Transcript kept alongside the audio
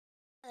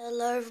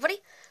Hello everybody,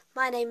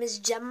 my name is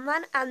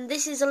Gemman and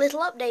this is a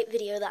little update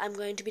video that I'm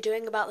going to be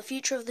doing about the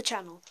future of the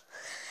channel.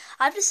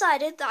 I've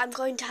decided that I'm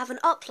going to have an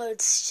upload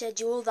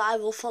schedule that I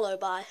will follow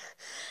by.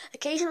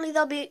 Occasionally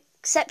there'll be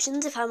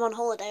exceptions if I'm on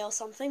holiday or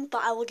something,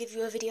 but I will give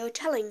you a video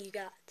telling you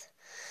that.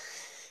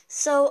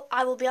 So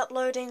I will be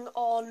uploading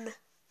on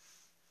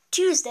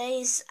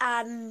Tuesdays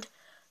and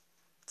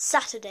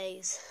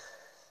Saturdays.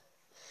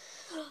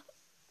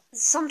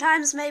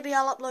 Sometimes maybe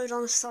I'll upload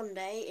on a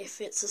Sunday if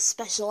it's a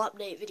special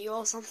update video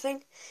or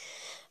something.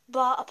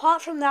 But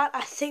apart from that,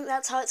 I think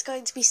that's how it's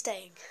going to be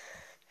staying.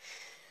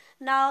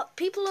 Now,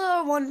 people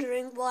are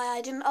wondering why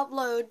I didn't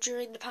upload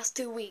during the past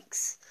 2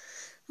 weeks.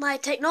 My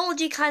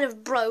technology kind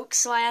of broke,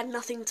 so I had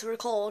nothing to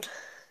record.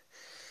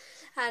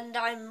 And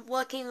I'm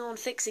working on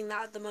fixing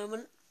that at the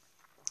moment.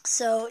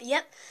 So,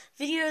 yep,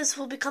 videos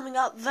will be coming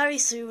up very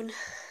soon.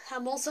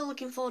 I'm also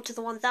looking forward to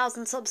the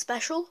 1000 sub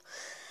special.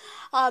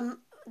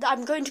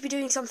 I'm going to be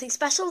doing something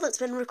special that's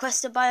been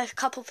requested by a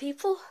couple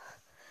people.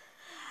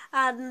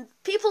 And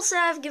people say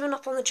I've given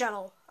up on the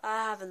channel.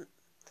 I haven't.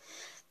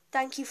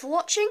 Thank you for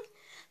watching.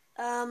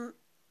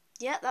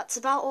 Yeah, that's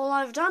about all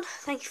I've done.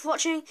 Thank you for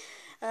watching.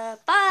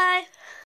 Bye!